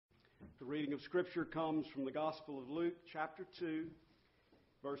The reading of Scripture comes from the Gospel of Luke, chapter 2,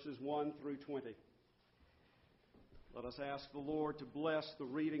 verses 1 through 20. Let us ask the Lord to bless the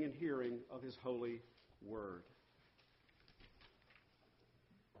reading and hearing of His holy word.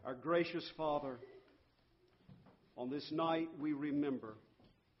 Our gracious Father, on this night we remember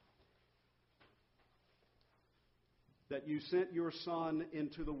that you sent your Son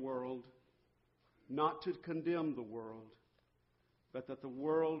into the world not to condemn the world, but that the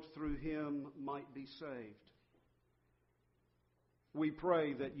world through him might be saved. We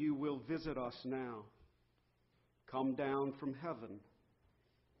pray that you will visit us now, come down from heaven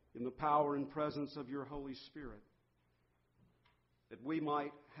in the power and presence of your Holy Spirit, that we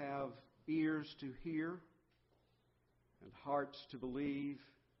might have ears to hear and hearts to believe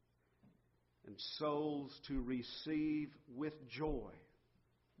and souls to receive with joy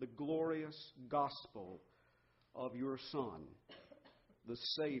the glorious gospel of your Son, the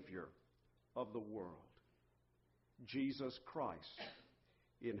Savior of the world, Jesus Christ,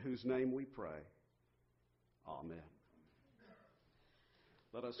 in whose name we pray. Amen.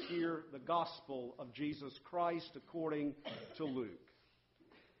 Let us hear the gospel of Jesus Christ according to Luke.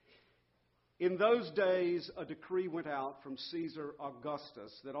 In those days, a decree went out from Caesar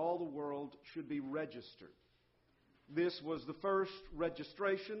Augustus that all the world should be registered. This was the first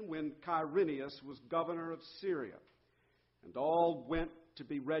registration when Quirinius was governor of Syria. And all went to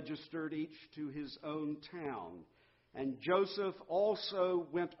be registered, each to his own town. And Joseph also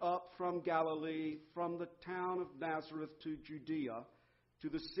went up from Galilee, from the town of Nazareth to Judea, to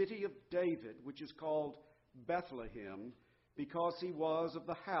the city of David, which is called Bethlehem, because he was of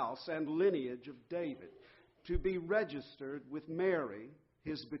the house and lineage of David, to be registered with Mary,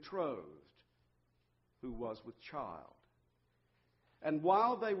 his betrothed, who was with child. And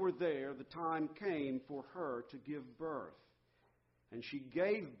while they were there, the time came for her to give birth. And she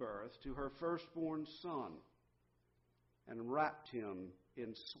gave birth to her firstborn son, and wrapped him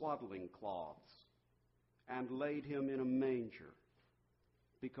in swaddling cloths, and laid him in a manger,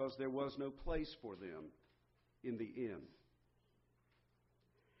 because there was no place for them in the inn.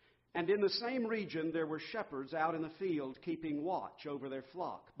 And in the same region there were shepherds out in the field, keeping watch over their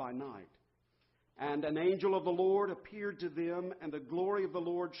flock by night. And an angel of the Lord appeared to them, and the glory of the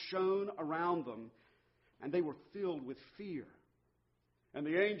Lord shone around them, and they were filled with fear. And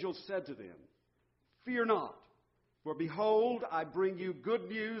the angel said to them, "Fear not, for behold, I bring you good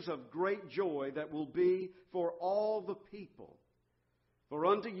news of great joy that will be for all the people. For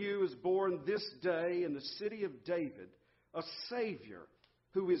unto you is born this day in the city of David a Savior,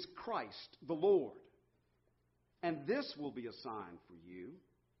 who is Christ the Lord. And this will be a sign for you.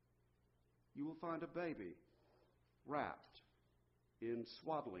 You will find a baby wrapped in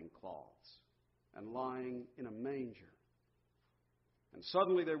swaddling cloths and lying in a manger." And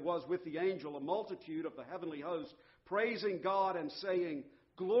suddenly there was with the angel a multitude of the heavenly host, praising God and saying,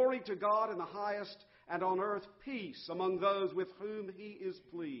 "Glory to God in the highest, and on earth peace among those with whom he is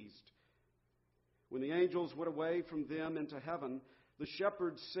pleased." When the angels went away from them into heaven, the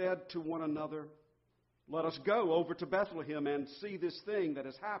shepherds said to one another, "Let us go over to Bethlehem and see this thing that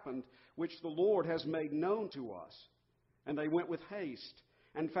has happened, which the Lord has made known to us." And they went with haste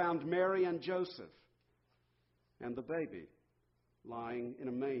and found Mary and Joseph and the baby lying in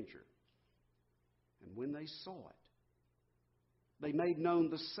a manger. And when they saw it, they made known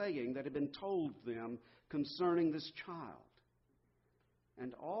the saying that had been told them concerning this child.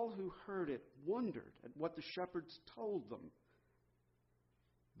 And all who heard it wondered at what the shepherds told them.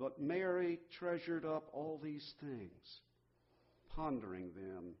 But Mary treasured up all these things, pondering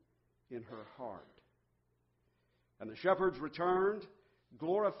them in her heart. And the shepherds returned,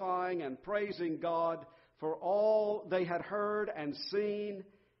 glorifying and praising God for all they had heard and seen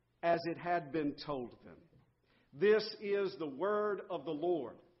as it had been told them. This is the word of the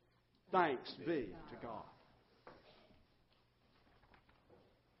Lord. Thanks be to God.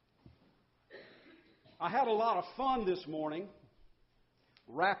 I had a lot of fun this morning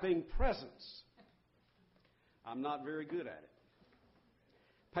wrapping presents. I'm not very good at it.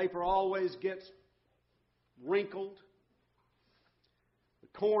 Paper always gets wrinkled.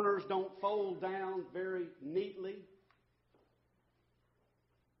 The corners don't fold down very neatly.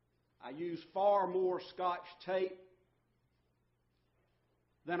 I use far more Scotch tape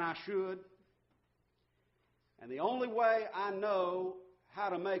than I should. And the only way I know how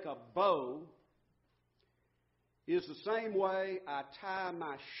to make a bow is the same way I tie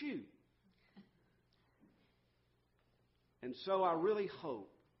my shoe. And so I really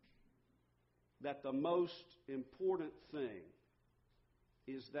hope that the most important thing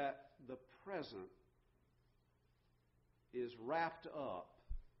is that the present is wrapped up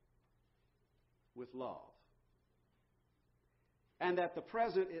with love. And that the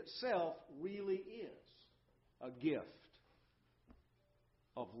present itself really is a gift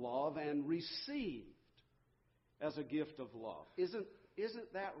of love and received as a gift of love. Isn't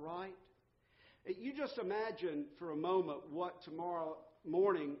that right? You just imagine for a moment what tomorrow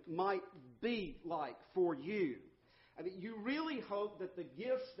morning might be like for you. I mean, you really hope that the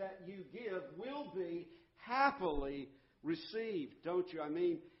gifts that you give will be happily received, don't you? I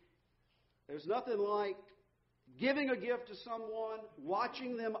mean, there's nothing like giving a gift to someone,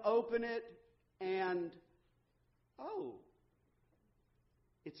 watching them open it, and, oh,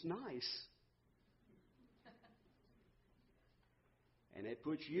 it's nice. And it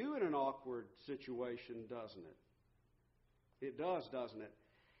puts you in an awkward situation, doesn't it? It does, doesn't it?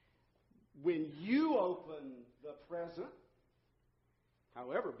 When you open the present,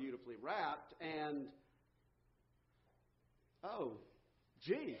 however beautifully wrapped, and, oh,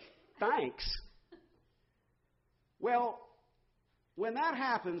 gee, thanks. Well, when that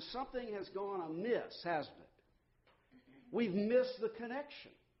happens, something has gone amiss, hasn't it? We've missed the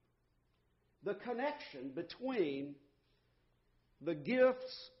connection. The connection between the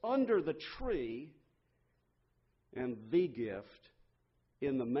gifts under the tree and the gift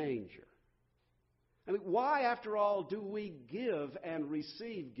in the manger. I mean, why, after all, do we give and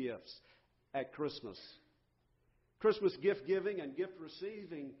receive gifts at Christmas? Christmas gift giving and gift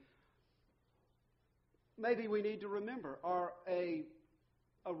receiving, maybe we need to remember, are a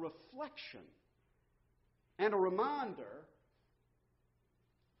reflection and a reminder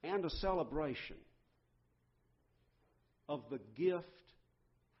and a celebration of the gift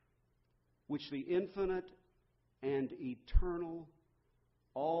which the infinite and eternal,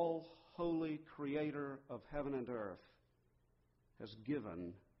 all-holy Creator of heaven and earth has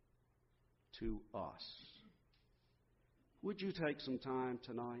given to us. Would you take some time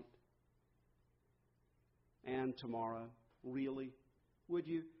tonight and tomorrow, really? Would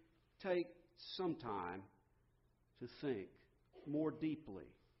you take some time to think more deeply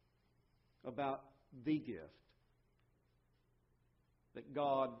about the gift that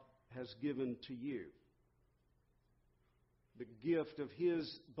God has given to you? The gift of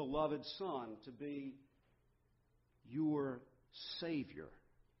His beloved Son to be your Savior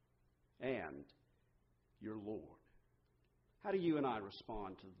and your Lord. How do you and I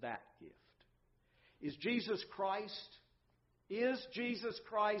respond to that gift? Is Jesus Christ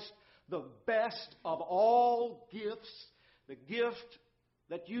the best of all gifts? The gift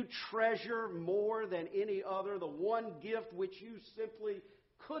that you treasure more than any other? The one gift which you simply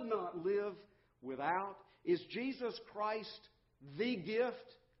could not live without? Is Jesus Christ the gift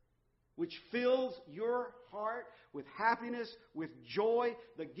which fills your heart with happiness, with joy?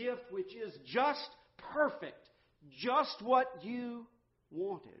 The gift which is just perfect, just what you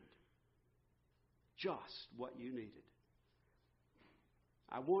wanted, just what you needed.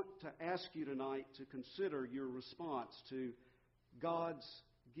 I want to ask you tonight to consider your response to God's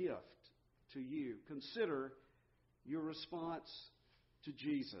gift to you. Consider your response to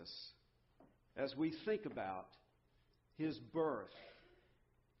Jesus as we think about His birth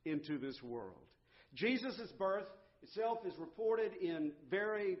into this world. Jesus' birth itself is reported in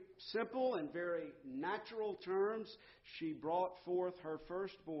very simple and very natural terms. She brought forth her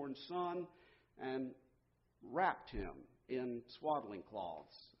firstborn son and wrapped him in swaddling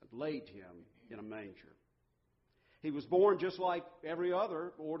cloths and laid him in a manger. He was born just like every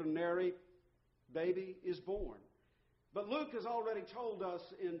other ordinary baby is born. But Luke has already told us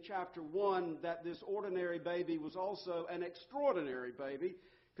in chapter 1 that this ordinary baby was also an extraordinary baby,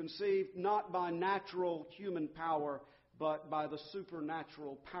 conceived not by natural human power, but by the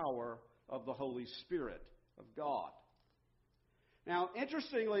supernatural power of the Holy Spirit of God. Now,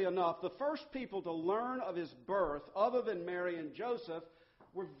 interestingly enough, the first people to learn of His birth, other than Mary and Joseph,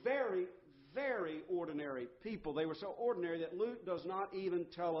 were very, very ordinary people. They were so ordinary that Luke does not even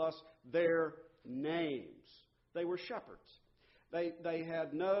tell us their names. They were shepherds. They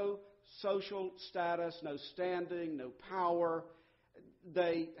had no social status, no standing, no power.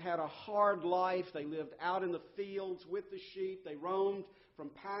 They had a hard life. They lived out in the fields with the sheep. They roamed from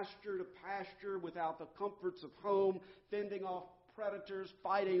pasture to pasture without the comforts of home, fending off predators,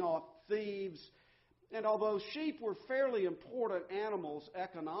 fighting off thieves. And although sheep were fairly important animals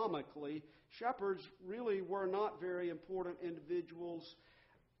economically, shepherds really were not very important individuals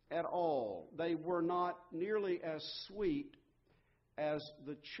at all. They were not nearly as sweet as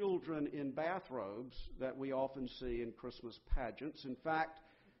the children in bathrobes that we often see in Christmas pageants. In fact,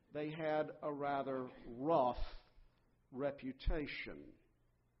 they had a rather rough reputation.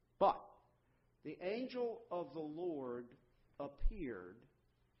 But the angel of the Lord appeared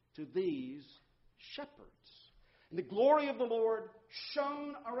to these shepherds. And the glory of the Lord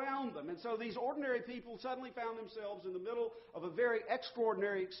shone around them. And so these ordinary people suddenly found themselves in the middle of a very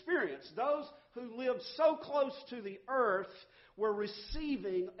extraordinary experience. Those who lived so close to the earth were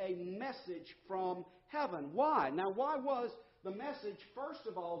receiving a message from heaven. Why? Now, why was the message, first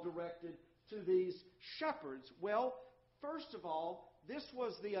of all, directed to these shepherds? Well, first of all, this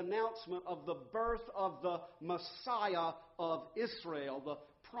was the announcement of the birth of the Messiah of Israel, the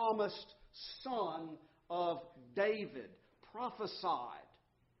promised son of David, prophesied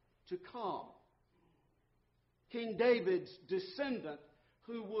to come. King David's descendant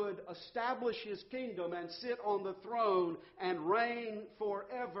who would establish his kingdom and sit on the throne and reign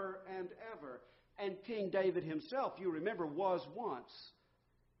forever and ever. And King David himself, you remember, was once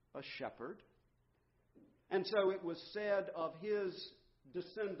a shepherd. And so it was said of his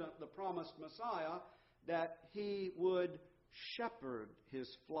descendant, the promised Messiah, that he would shepherd his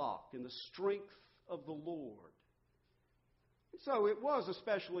flock in the strength of the Lord. So it was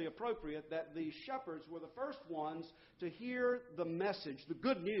especially appropriate that the shepherds were the first ones to hear the message, the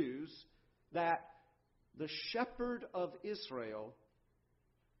good news, that the shepherd of Israel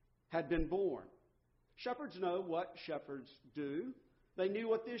had been born. Shepherds know what shepherds do. They knew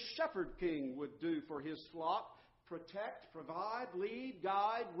what this shepherd king would do for his flock: protect, provide, lead,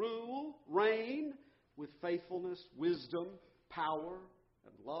 guide, rule, reign with faithfulness, wisdom, power,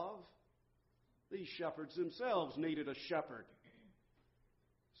 and love. These shepherds themselves needed a shepherd.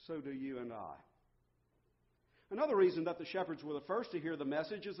 So do you and I. Another reason that the shepherds were the first to hear the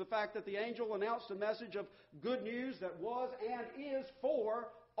message is the fact that the angel announced a message of good news that was and is for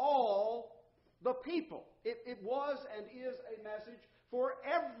all the people. It was and is a message for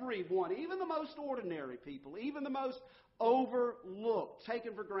everyone, even the most ordinary people, even the most overlooked,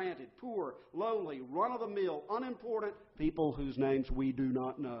 taken for granted, poor, lowly, run-of-the-mill, unimportant people whose names we do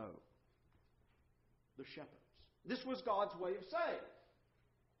not know. The shepherds. This was God's way of saying,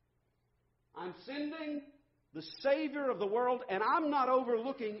 I'm sending the Savior of the world, and I'm not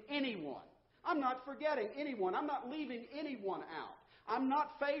overlooking anyone. I'm not forgetting anyone. I'm not leaving anyone out. I'm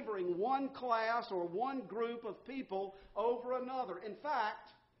not favoring one class or one group of people over another. In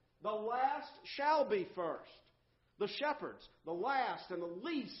fact, the last shall be first. The shepherds, the last and the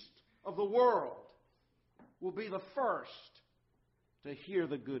least of the world, will be the first to hear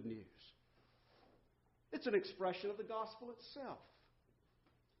the good news. It's an expression of the gospel itself.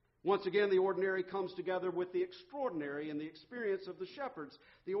 Once again, the ordinary comes together with the extraordinary in the experience of the shepherds.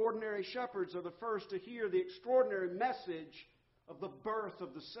 The ordinary shepherds are the first to hear the extraordinary message of the birth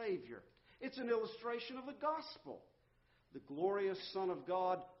of the Savior. It's an illustration of the gospel. The glorious Son of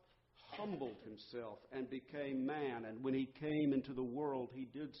God humbled himself and became man, and when he came into the world, he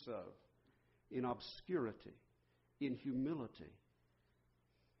did so in obscurity, in humility,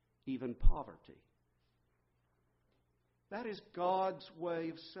 even poverty. That is God's way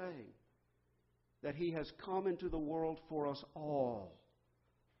of saying that he has come into the world for us all.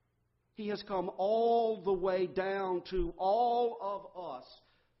 He has come all the way down to all of us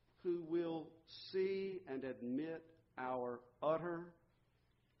who will see and admit our utter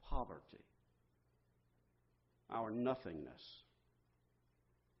poverty, our nothingness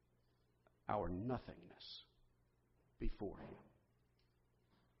before him.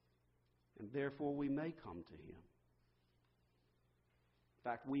 And therefore we may come to him. In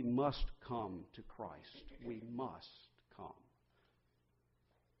fact, we must come to Christ. We must come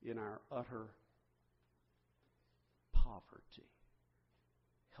in our utter poverty,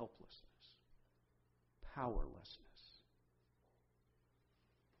 helplessness, powerlessness,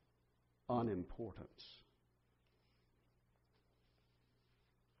 unimportance.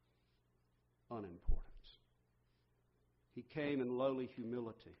 He came in lowly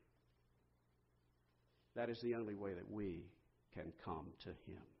humility. That is the only way that we can come to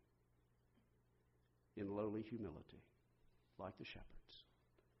him, in lowly humility, like the shepherds.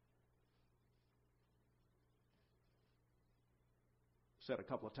 Said a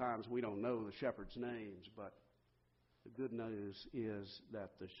couple of times, we don't know the shepherds' names, but the good news is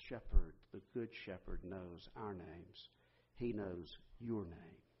that the shepherd, the good shepherd, knows our names. He knows your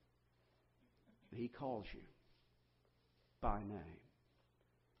name. He calls you by name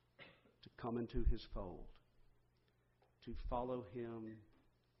to come into his fold, to follow him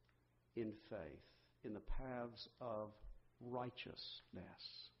in faith, in the paths of righteousness.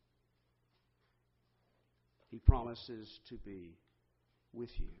 He promises to be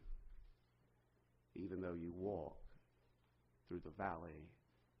with you, even though you walk through the valley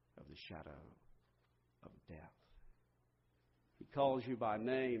of the shadow of death. He calls you by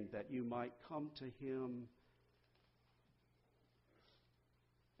name that you might come to him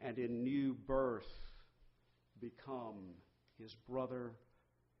and in new birth become his brother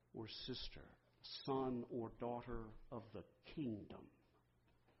or sister, son or daughter of the kingdom,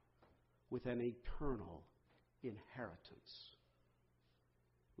 with an eternal inheritance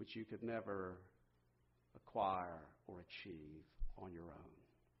which you could never acquire or achieve on your own.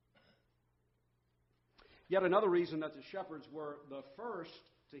 Yet another reason that the shepherds were the first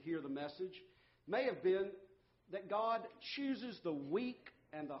to hear the message may have been that God chooses the weak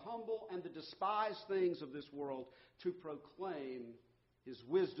and the humble and the despised things of this world to proclaim his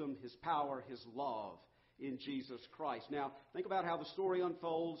wisdom, his power, his love in Jesus Christ. Now, think about how the story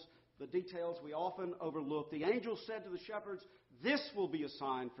unfolds, the details we often overlook. The angel said to the shepherds, "This will be a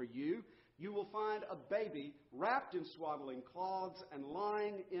sign for you. You will find a baby wrapped in swaddling cloths and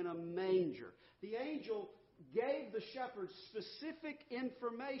lying in a manger." The angel gave the shepherds specific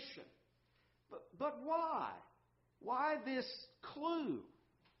information. But why? Why this clue?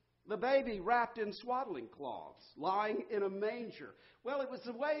 The baby wrapped in swaddling cloths, lying in a manger. Well, it was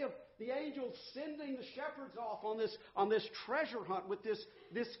the way of the angel sending the shepherds off on this treasure hunt with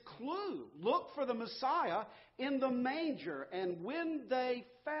this clue. Look for the Messiah in the manger. And when they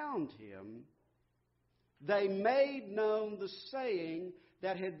found him, they made known the saying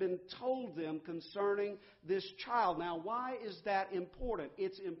that had been told them concerning this child. Now, why is that important?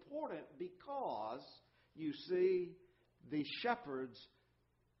 It's important because, you see, the shepherds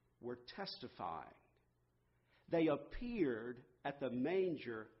were testifying. They appeared at the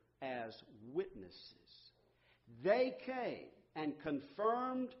manger as witnesses. They came and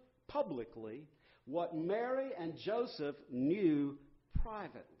confirmed publicly what Mary and Joseph knew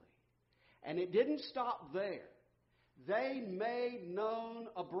privately. And it didn't stop there. They made known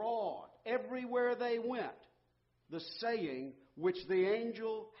abroad, everywhere they went, the saying which the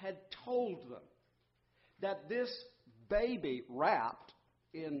angel had told them, that this baby wrapped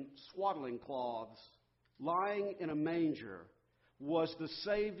in swaddling cloths, lying in a manger, was the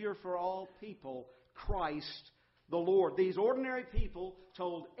Savior for all people, Christ the Lord. These ordinary people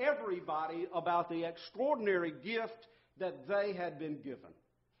told everybody about the extraordinary gift that they had been given.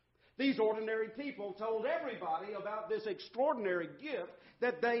 These ordinary people told everybody about this extraordinary gift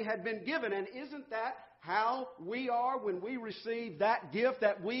that they had been given. And isn't that how we are when we receive that gift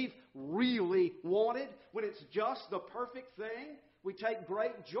that we've really wanted? When it's just the perfect thing, we take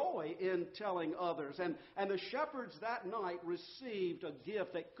great joy in telling others. And the shepherds that night received a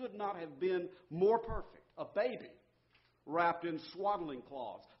gift that could not have been more perfect. A baby wrapped in swaddling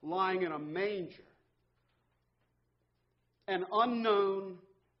cloths, lying in a manger. An unknown,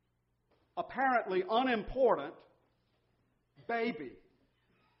 apparently unimportant baby,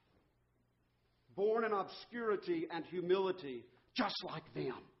 born in obscurity and humility, just like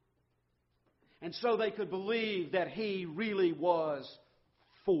them. And so they could believe that he really was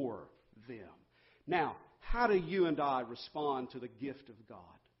for them. Now, how do you and I respond to the gift of God?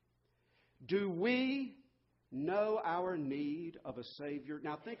 Do we know our need of a Savior?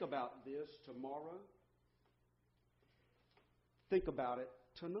 Now, think about this tomorrow. Think about it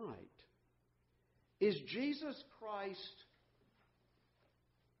tonight. Is Jesus Christ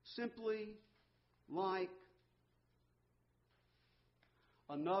simply like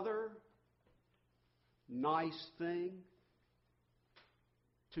another nice thing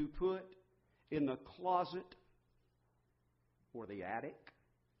to put in the closet or the attic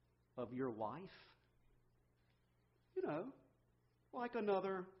of your life? You know, like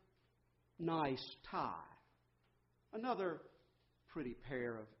another nice tie, another pretty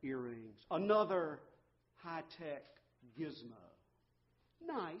pair of earrings, another high-tech gizmo.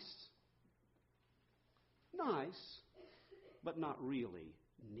 Nice, but not really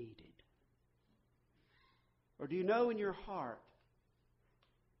needed. Or do you know in your heart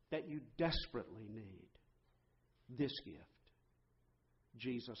that you desperately need this gift,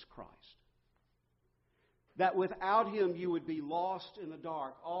 Jesus Christ? That without him you would be lost in the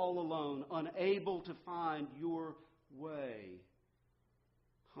dark, all alone, unable to find your way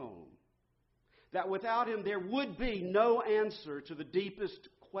home. That without him there would be no answer to the deepest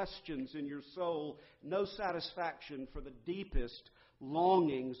questions in your soul, no satisfaction for the deepest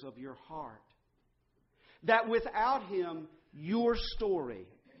longings of your heart. That without him, your story,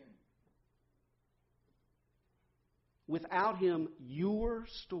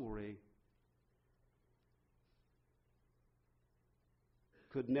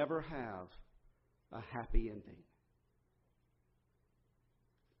 could never have a happy ending.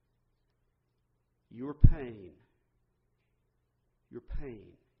 Your pain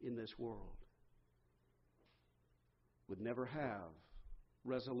in this world would never have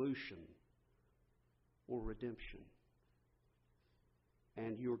resolution or redemption.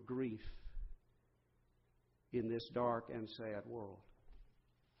 and your grief in this dark and sad world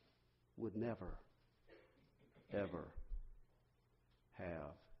would never, ever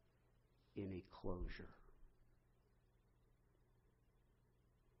have any closure.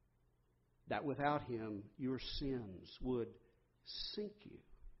 That without Him, your sins would sink you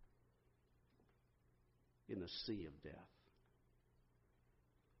in the sea of death.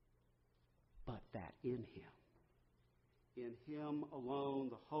 But that in Him alone,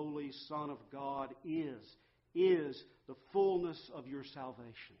 the Holy Son of God is the fullness of your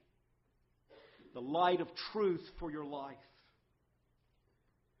salvation, the light of truth for your life,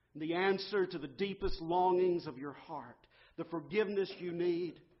 the answer to the deepest longings of your heart, the forgiveness you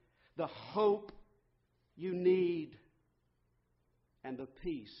need, the hope you need, and the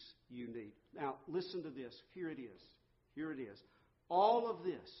peace you need. Now, listen to this. Here it is. Here it is. All of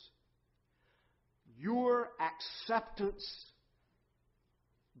this, your acceptance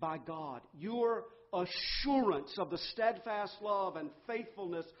by God, your assurance of the steadfast love and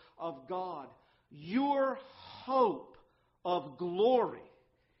faithfulness of God, your hope of glory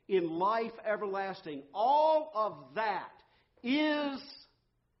in life everlasting, all of that is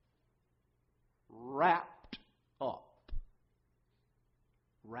wrapped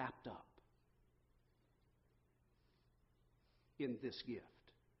up in this gift,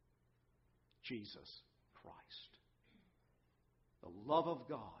 Jesus Christ. The love of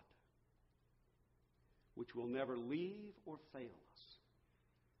God, which will never leave or fail us,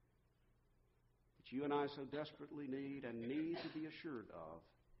 that you and I so desperately need and need to be assured of,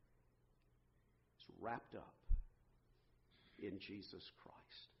 is wrapped up in Jesus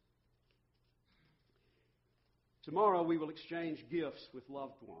Christ. Tomorrow we will exchange gifts with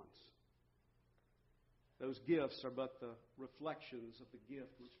loved ones. Those gifts are but the reflections of the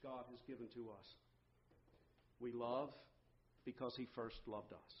gift which God has given to us. We love because He first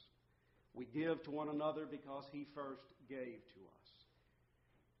loved us. We give to one another because He first gave to us.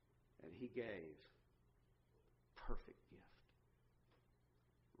 And He gave perfect gift.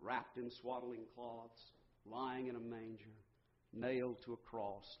 Wrapped in swaddling cloths, lying in a manger, nailed to a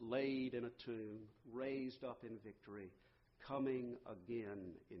cross, laid in a tomb, raised up in victory, coming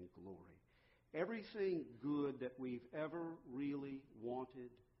again in glory. Everything good that we've ever really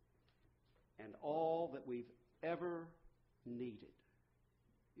wanted and all that we've ever needed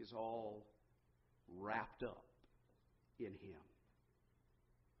is all wrapped up in Him.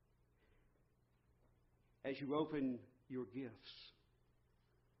 As you open your gifts,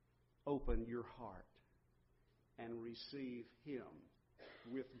 open your heart and receive Him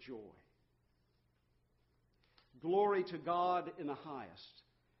with joy. Glory to God in the highest,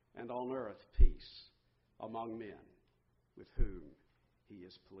 and on earth peace among men with whom He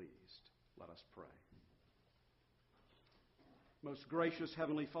is pleased. Let us pray. Most gracious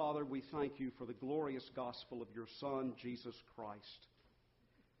Heavenly Father, we thank You for the glorious gospel of Your Son, Jesus Christ.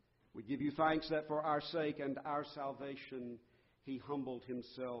 We give You thanks that for our sake and our salvation, He humbled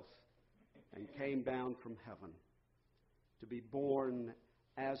Himself and came down from heaven to be born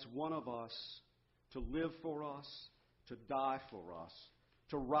as one of us, to live for us, to die for us,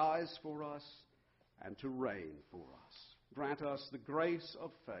 to rise for us, and to reign for us. Grant us the grace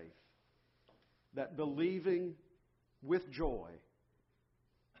of faith that, believing with joy,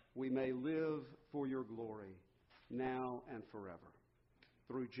 we may live for Your glory now and forever.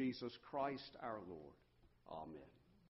 Through Jesus Christ our Lord. Amen.